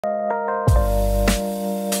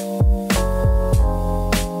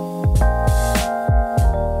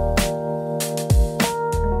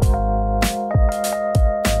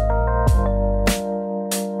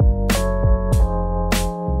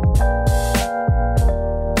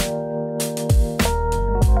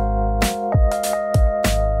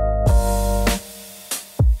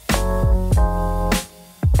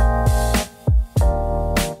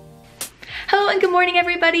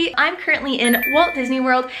everybody, I'm currently in Walt Disney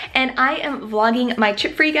World and I am vlogging my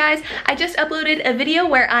trip for you guys. I just uploaded a video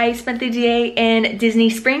where I spent the day in Disney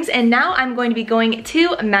Springs and now I'm going to be going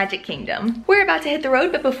to Magic Kingdom. We're about to hit the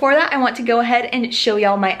road, but before that I want to go ahead and show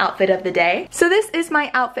y'all my outfit of the day. So this is my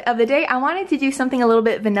outfit of the day. I wanted to do something a little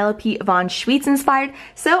bit Vanellope Von Schweetz inspired.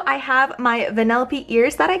 So I have my Vanellope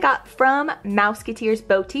ears that I got from Mouseketeers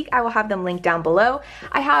Boutique. I will have them linked down below.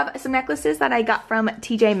 I have some necklaces that I got from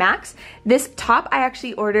TJ Maxx. This top I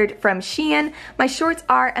actually ordered from Shein. My shorts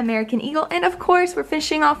are American Eagle, and of course we're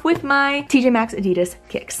finishing off with my TJ Maxx Adidas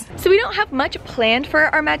kicks. So we don't have much planned for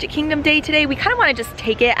our Magic Kingdom day today. We kind of want to just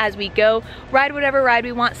take it as we go, ride whatever ride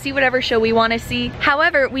we want, see whatever show we want to see.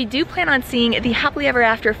 However, we do plan on seeing the Happily Ever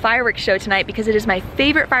After fireworks show tonight because it is my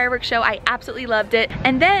favorite fireworks show. I absolutely loved it.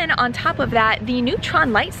 And then on top of that, the new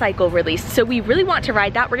TRON Lightcycle released. So we really want to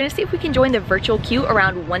ride that. We're gonna see if we can join the virtual queue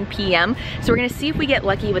around 1 p.m. So we're gonna see if we get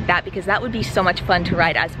lucky with that because that would be so much fun to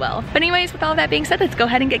ride as well. But anyways, with all that being said, let's go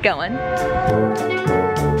ahead and get going.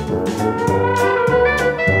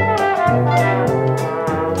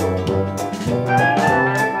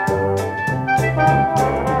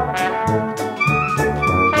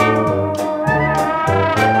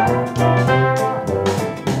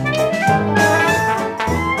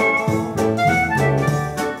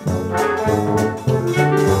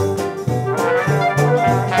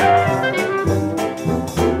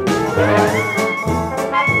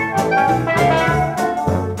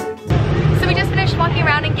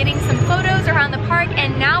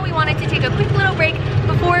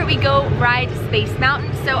 Space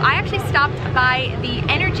Mountain. So I actually stopped by the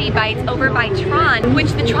Energy Bites over by TRON, which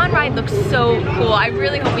the TRON ride looks so cool. I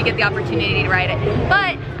really hope we get the opportunity to ride it.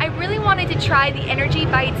 But I really wanted to try the Energy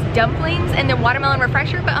Bites dumplings and the watermelon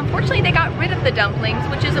refresher, but unfortunately they got rid of the dumplings,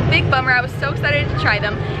 which is a big bummer. I was so excited to try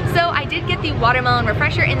them. So I did get the watermelon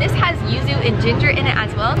refresher, and this has yuzu and ginger in it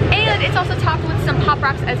as well. And it's also topped with some Pop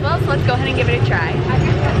Rocks as well, so let's go ahead and give it a try.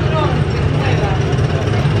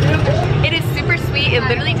 It is super sweet. It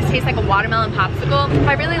literally just tastes like a watermelon popsicle.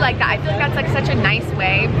 I really like that. I feel like that's like such a nice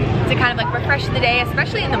way to kind of like refresh the day,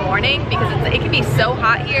 especially in the morning because it can be so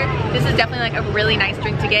hot here. This is definitely like a really nice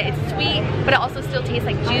drink to get. It's sweet, but it also still tastes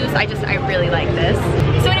like juice. I really like this.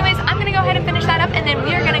 So anyways, I'm gonna go ahead and finish that up and then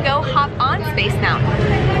we are gonna go hop on Space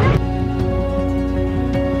Mountain.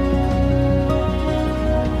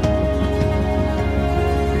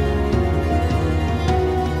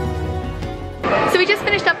 We just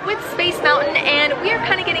finished up with Space Mountain and we are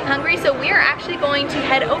kind of getting hungry, so we are actually going to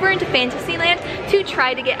head over into Fantasyland to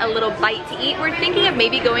try to get a little bite to eat. We're thinking of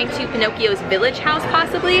maybe going to Pinocchio's Village House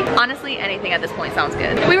possibly. Honestly, anything at this point sounds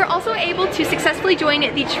good. We were also able to successfully join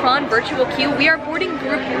the TRON virtual queue. We are boarding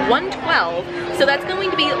group 112, so that's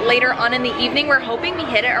going to be later on in the evening. We're hoping we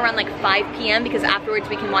hit it around like 5 p.m. because afterwards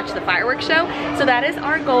we can watch the fireworks show. So that is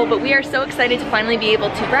our goal, but we are so excited to finally be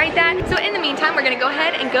able to ride that. So in the meantime, we're gonna go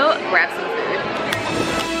ahead and go grab some food.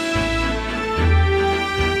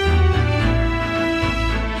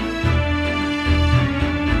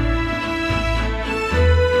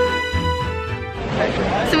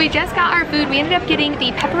 So we just got our food. We ended up getting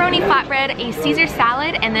the pepperoni flatbread, a Caesar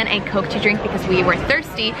salad, and then a Coke to drink because we were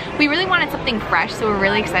thirsty. We really wanted something fresh, so we're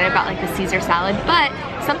really excited about like the Caesar salad. But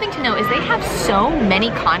something to note is they have so many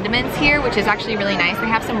condiments here, which is actually really nice. They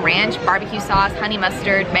have some ranch, barbecue sauce, honey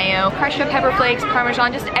mustard, mayo, crushed red pepper flakes,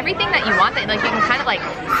 Parmesan, just everything that you want that like you can kind of like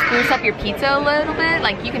spruce up your pizza a little bit.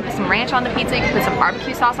 Like you can put some ranch on the pizza, you can put some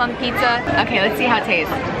barbecue sauce on the pizza. Okay, let's see how it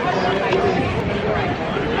tastes.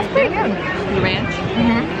 That's pretty good. The ranch?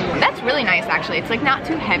 That's really nice actually. It's like not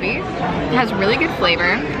too heavy. It has really good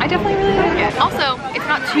flavor. I definitely really like it. Also, it's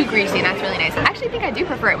not too greasy and that's really nice. I actually think I do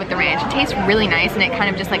prefer it with the ranch. It tastes really nice and it kind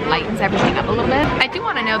of just like lightens everything up a little bit. I do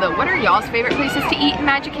want to know though, what are y'all's favorite places to eat in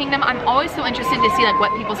Magic Kingdom? I'm always so interested to see like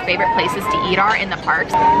what people's favorite places to eat are in the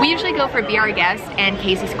parks. We usually go for Be Our Guest and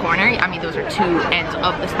Casey's Corner. I mean, those are two ends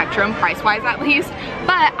of the spectrum, price-wise at least.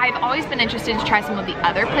 But I've always been interested to try some of the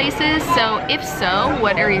other places. So if so,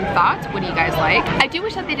 what are your thoughts? What do you guys like? I do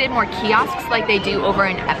wish that they did more kiosks like they do over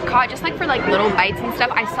in Epcot, just like for like little bites and stuff.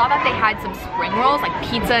 I saw that they had some spring rolls, like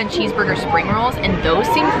pizza and cheeseburger spring rolls, and those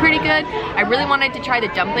seemed pretty good. I really wanted to try the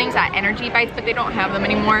dumplings at Energy Bites, but they don't have them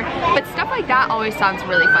anymore. But stuff like that always sounds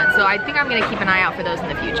really fun, so I think I'm gonna keep an eye out for those in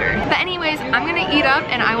the future. But anyways, I'm gonna eat up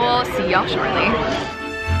and I will see y'all shortly.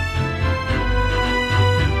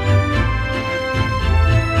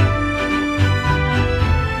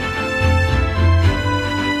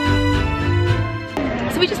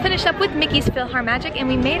 We just just finished up with Mickey's PhilharMagic and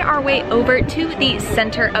we made our way over to the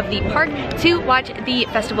center of the park to watch the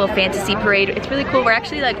Festival of Fantasy Parade. It's really cool. We're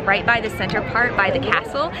actually like right by the center part by the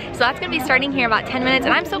castle. So that's gonna be starting here in about 10 minutes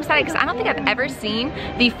and I'm so excited because I don't think I've ever seen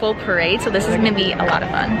the full parade. So this is gonna be a lot of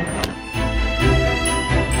fun.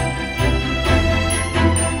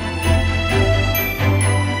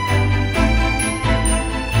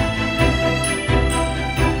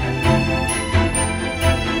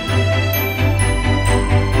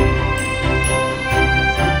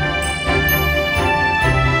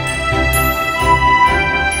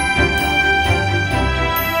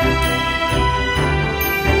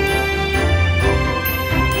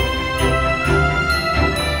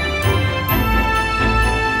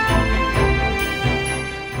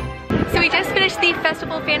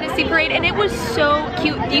 Festival Fantasy Parade and it was so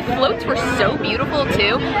cute. The floats were so beautiful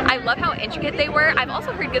too. I love how intricate they were. I've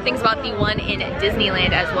also heard good things about the one in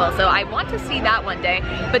Disneyland as well, so I want to see that one day.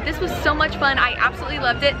 But this was so much fun. I absolutely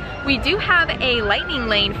loved it. We do have a lightning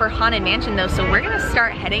lane for Haunted Mansion though, so we're gonna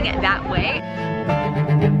start heading that way.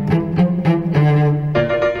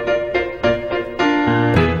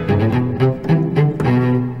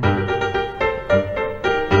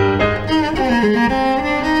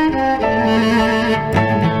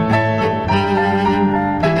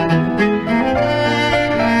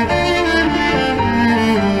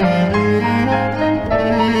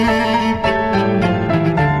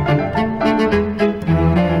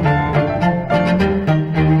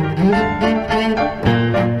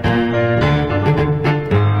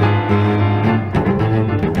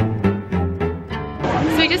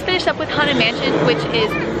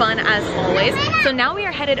 So now we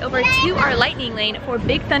are headed over to our lightning lane for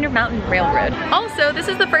Big Thunder Mountain Railroad. Also, this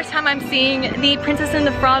is the first time I'm seeing the Princess and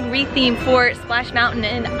the Frog re-theme for Splash Mountain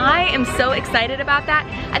and I am so excited about that.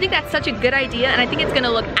 I think that's such a good idea and I think it's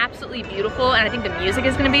gonna look absolutely beautiful and I think the music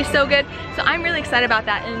is gonna be so good. So I'm really excited about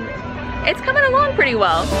that and it's coming along pretty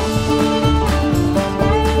well.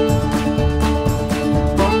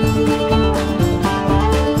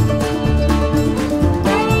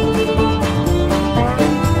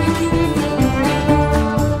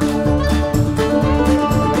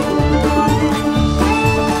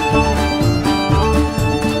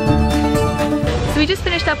 We just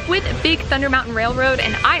finished up with Big Thunder Mountain Railroad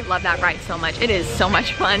and I love that ride so much. It is so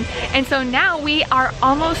much fun. And so now we are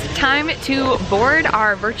almost time to board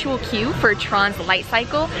our virtual queue for Tron's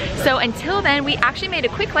Lightcycle. So until then, we actually made a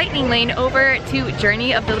quick lightning lane over to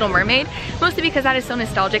Journey of the Little Mermaid, mostly because that is so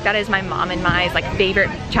nostalgic. That is my mom and my like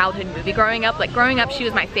favorite childhood movie growing up. Like growing up, she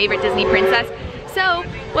was my favorite Disney princess. So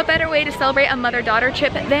what better way to celebrate a mother-daughter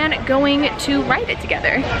trip than going to ride it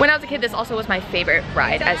together? When I was a kid, this also was my favorite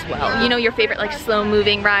ride as well. You know, your favorite like slow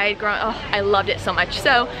moving ride. Oh, I loved it so much.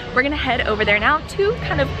 So we're gonna head over there now to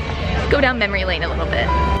kind of go down memory lane a little bit.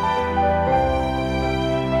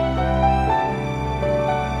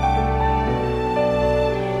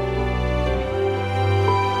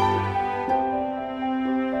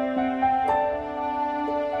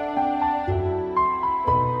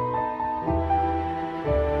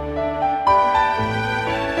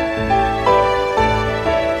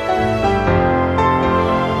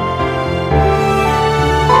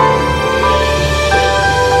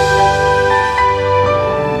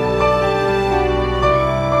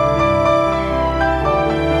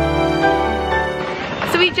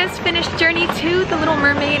 Journey to the Little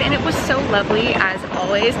Mermaid and it was so lovely as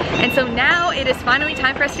always. And so now it is finally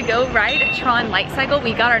time for us to go ride Tron Lightcycle.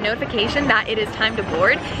 We got our notification that it is time to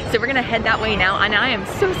board. So we're gonna head that way now and I am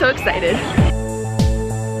so excited.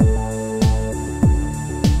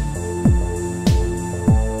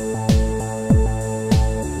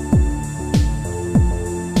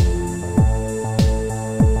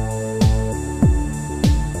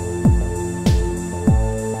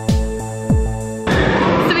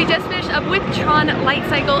 With Tron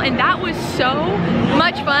Lightcycle and that was so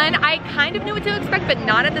much fun. I kind of knew what to expect but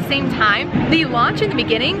not at the same time. The launch in the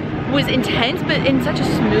beginning was intense but in such a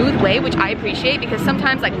smooth way, which I appreciate because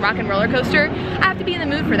sometimes like Rock and Roller Coaster, I have to be in the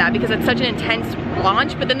mood for that because it's such an intense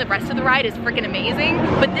launch, but then the rest of the ride is freaking amazing.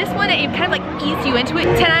 But this one, it kind of like eased you into it.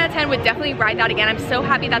 10 out of 10 would definitely ride that again. I'm so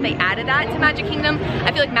happy that they added that to Magic Kingdom.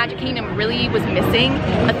 I feel like Magic Kingdom really was missing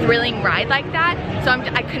a thrilling ride like that, so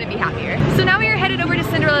I couldn't be happier. So now we are headed over to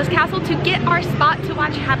Cinderella's Castle to get our spot to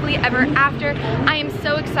watch Happily Ever After. I am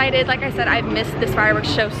so excited. Like I said, I've missed this fireworks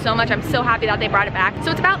show so much. I'm so happy that they brought it back.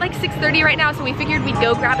 So it's about like 6:30 right now, so we figured we'd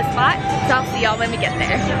go grab a spot. So I'll see y'all when we get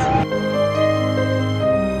there.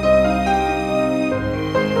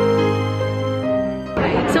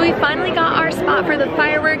 So So we finally got our spot for the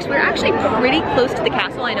fireworks. We're actually pretty close to the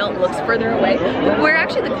castle. I know it looks further away, but we're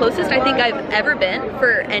actually the closest I think I've ever been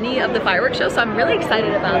for any of the fireworks shows, so I'm really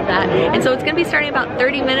excited about that. And so it's gonna be starting in about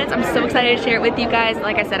 30 minutes. I'm so excited to share it with you guys.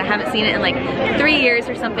 Like I said, I haven't seen it in like 3 years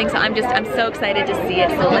or something, so I'm so excited to see it.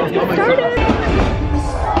 So let's get started.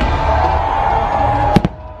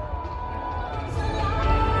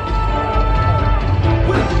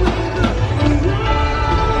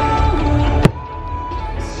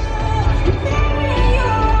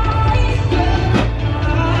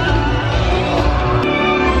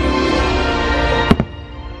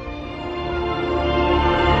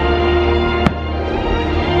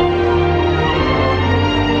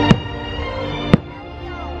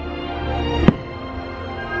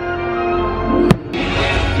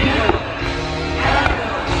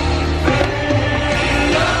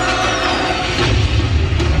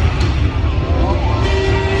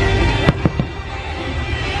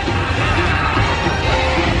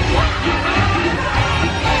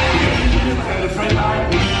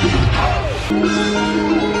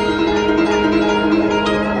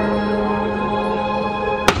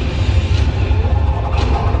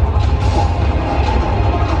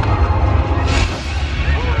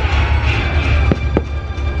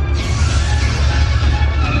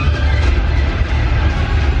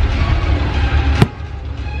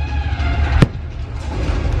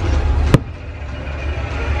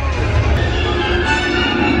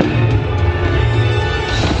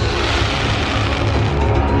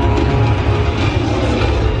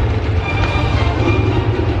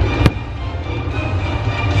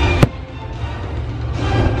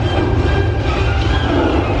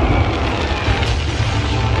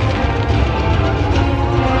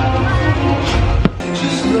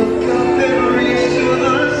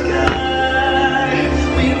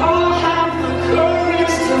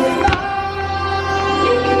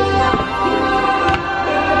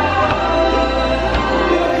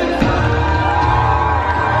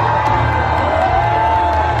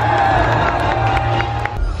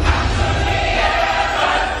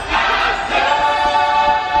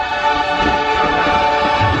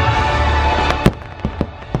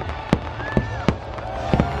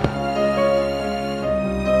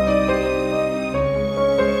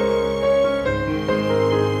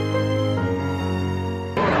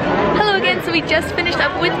 So we just finished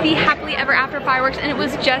up with the happily ever after fireworks, and it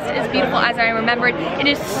was just as beautiful as I remembered. It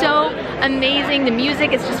is so amazing. The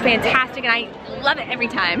music is just fantastic, and I love it every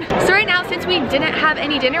time. So right now, since we didn't have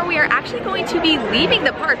any dinner, we are actually going to be leaving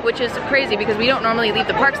the park, which is crazy because we don't normally leave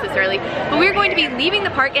the parks this early, but we're going to be leaving the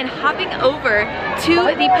park and hopping over to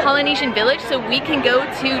the Polynesian village so we can go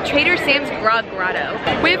to Trader Sam's Grog Grotto.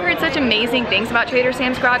 We have heard such amazing things about Trader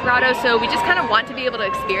Sam's Grog Grotto, so we just kind of want to be able to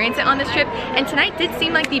experience it on this trip, and tonight did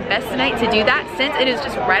seem like the best night to do that since it is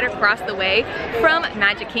just right across the way from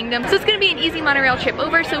Magic Kingdom. So it's gonna be an easy monorail trip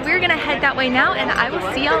over, so we're gonna head that way now, and I will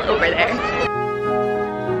see y'all over there.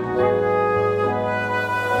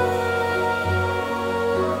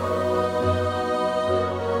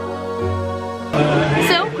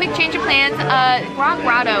 So, quick change of plans. Grog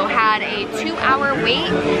Grotto had a 2-hour wait,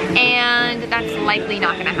 and that's likely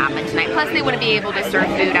not gonna happen tonight. Plus, they wouldn't be able to serve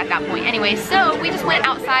food at that point anyway. So, we just went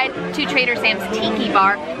outside to Trader Sam's Tiki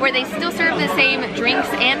Bar, where they still serve the same drinks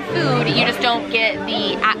and food. You just don't get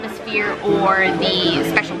the atmosphere or the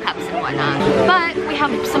special cups and whatnot. But we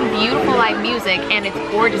have some beautiful live music, and it's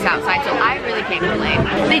gorgeous outside, so I really can't complain.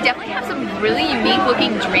 They definitely have some really unique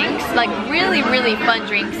looking drinks, like really, really fun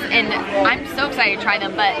drinks, and I'm so excited to try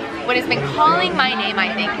them. But what has been calling my name,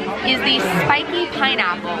 I think, is the spiky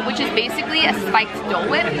pineapple, which is basically a spiked Dole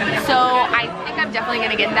Whip. So I think I'm definitely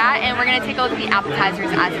gonna get that, and we're gonna take a look at the appetizers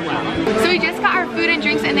as well. So we just got our food and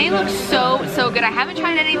drinks, and they look so good. I haven't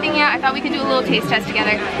tried anything yet. I thought we could do a little taste test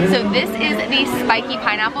together. So this is the spiky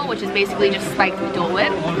pineapple, which is basically just spiked Dole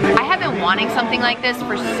Whip. I have been wanting something like this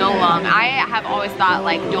for so long. I have always thought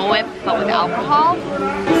like Dole Whip, but with alcohol.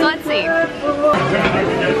 So let's see.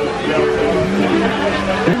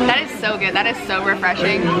 That is so good. That is so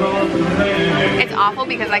refreshing. It's awful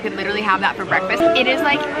because I could literally have that for breakfast. It is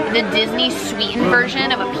like the Disney sweetened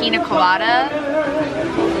version of a pina colada.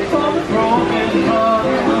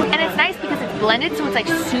 And it's nice because it's blended, so it's like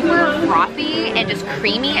super frothy and just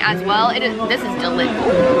creamy as well. This is delicious.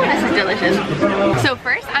 This is delicious. So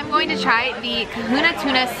first, I'm going to try the Kahuna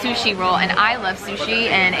Tuna Sushi Roll, and I love sushi,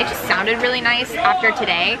 and it just sounded really nice after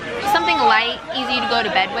today. Just something light, easy to go to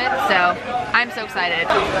bed with, so I'm so excited.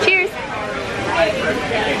 Cheers!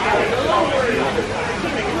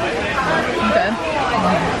 Okay.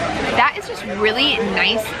 That is just really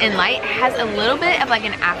nice and light. It has a little bit of like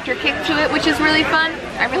an after kick to it, which is really fun.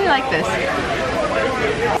 I really like this.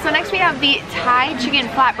 So next we have the Thai chicken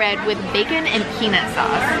flatbread with bacon and peanut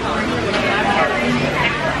sauce.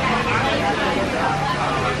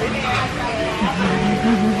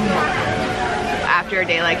 After a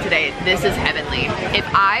day like today, this is heavenly. If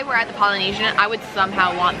I were at the Polynesian, I would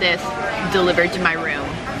somehow want this delivered to my room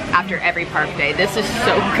after every park day. This is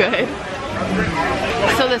so good.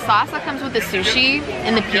 So the sauce that comes with the sushi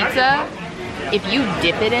and the pizza, if you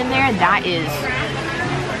dip it in there, that is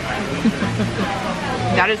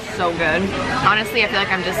that is so good. Honestly, I feel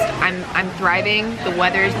like I'm thriving. The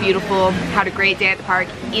weather is beautiful. Had a great day at the park,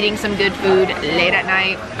 eating some good food late at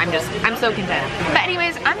night. I'm so content. But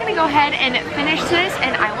anyways, I'm gonna go ahead and finish this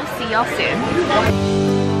and I will see y'all soon.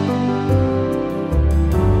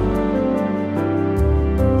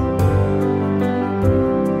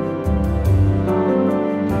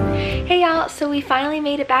 So we finally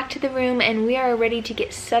made it back to the room and we are ready to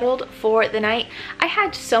get settled for the night. I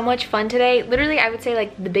had so much fun today. Literally, I would say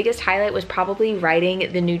like the biggest highlight was probably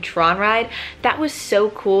riding the new Tron ride. That was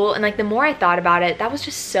so cool, and like the more I thought about it, that was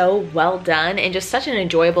just so well done and just such an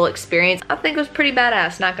enjoyable experience. I think it was pretty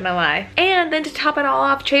badass, not gonna lie. And then to top it all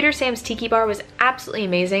off, Trader Sam's Tiki Bar was absolutely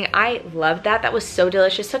amazing. I loved that. That was so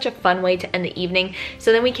delicious, such a fun way to end the evening.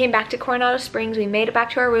 So then we came back to Coronado Springs, we made it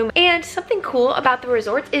back to our room, and something cool about the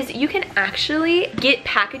resorts is you can actually get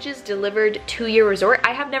packages delivered to your resort.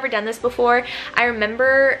 I have never done this before. I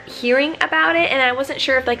remember hearing about it and I wasn't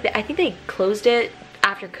sure if like I think they closed it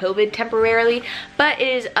after COVID temporarily, but it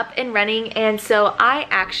is up and running. And so I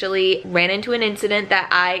actually ran into an incident that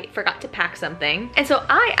I forgot to pack something, and so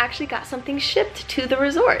I actually got something shipped to the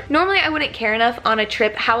resort. Normally I wouldn't care enough on a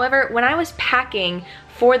trip. However, when I was packing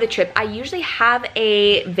for the trip, I usually have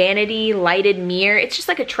a vanity lighted mirror. It's just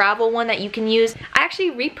like a travel one that you can use. I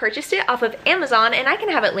actually repurchased it off of Amazon, and I can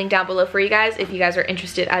have it linked down below for you guys if you guys are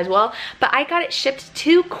interested as well. But I got it shipped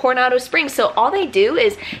to Coronado Springs. So all they do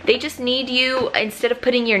is they just need you, instead of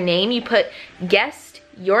putting your name, you put guest,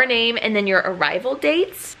 your name, and then your arrival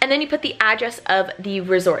dates, and then you put the address of the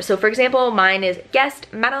resort. So for example, mine is guest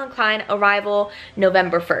Madalyn Cline, arrival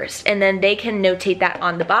November 1st, and then they can notate that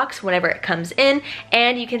on the box whenever it comes in,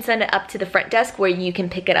 and you can send it up to the front desk where you can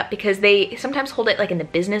pick it up, because they sometimes hold it like in the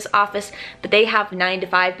business office, but they have 9 to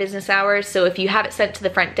 5 business hours. So if you have it sent to the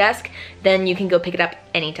front desk, then you can go pick it up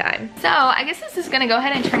anytime. So I guess this is gonna go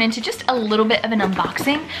ahead and turn into just a little bit of an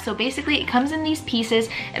unboxing. So basically it comes in these pieces.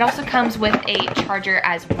 It also comes with a charger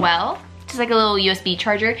as well, just like a little USB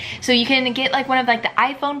charger. So you can get like one of like the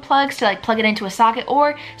iPhone plugs to like plug it into a socket,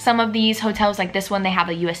 or some of these hotels like this one, they have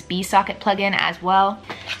a USB socket plug-in as well.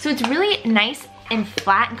 So it's really nice and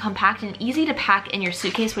flat and compact and easy to pack in your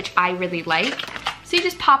suitcase, which I really like. So you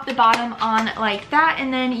just pop the bottom on like that,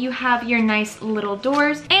 and then you have your nice little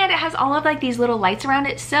doors, and it has all of like these little lights around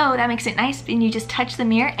it, so that makes it nice, and you just touch the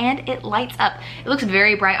mirror and it lights up. It looks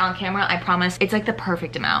very bright on camera, I promise. It's like the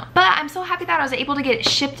perfect amount. But I'm so happy that I was able to get it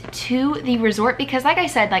shipped to the resort, because like I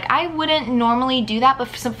said, like I wouldn't normally do that, but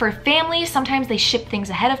for families, sometimes they ship things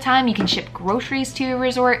ahead of time. You can ship groceries to your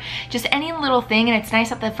resort, just any little thing, and it's nice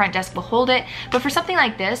that the front desk will hold it. But for something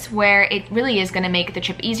like this, where it really is gonna make the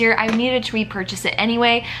trip easier, I needed to repurchase it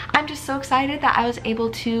anyway. I'm just so excited that I was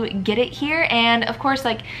able to get it here, and of course,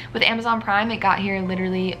 like with Amazon Prime, it got here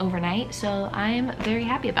literally overnight, so I'm very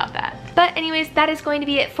happy about that. But anyways, that is going to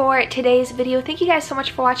be it for today's video. Thank you guys so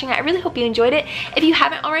much for watching. I really hope you enjoyed it. If you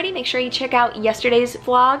haven't already, make sure you check out yesterday's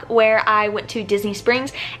vlog where I went to Disney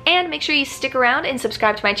Springs, and make sure you stick around and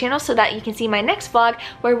subscribe to my channel so that you can see my next vlog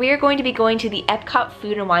where we are going to be going to the Epcot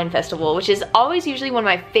Food and Wine Festival, which is always usually one of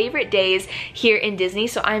my favorite days here in Disney,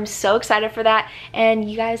 so I'm so excited for that,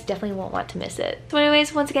 and you guys definitely won't want to miss it. So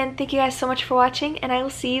anyways, once again, thank you guys so much for watching, and I will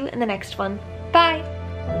see you in the next one. Bye!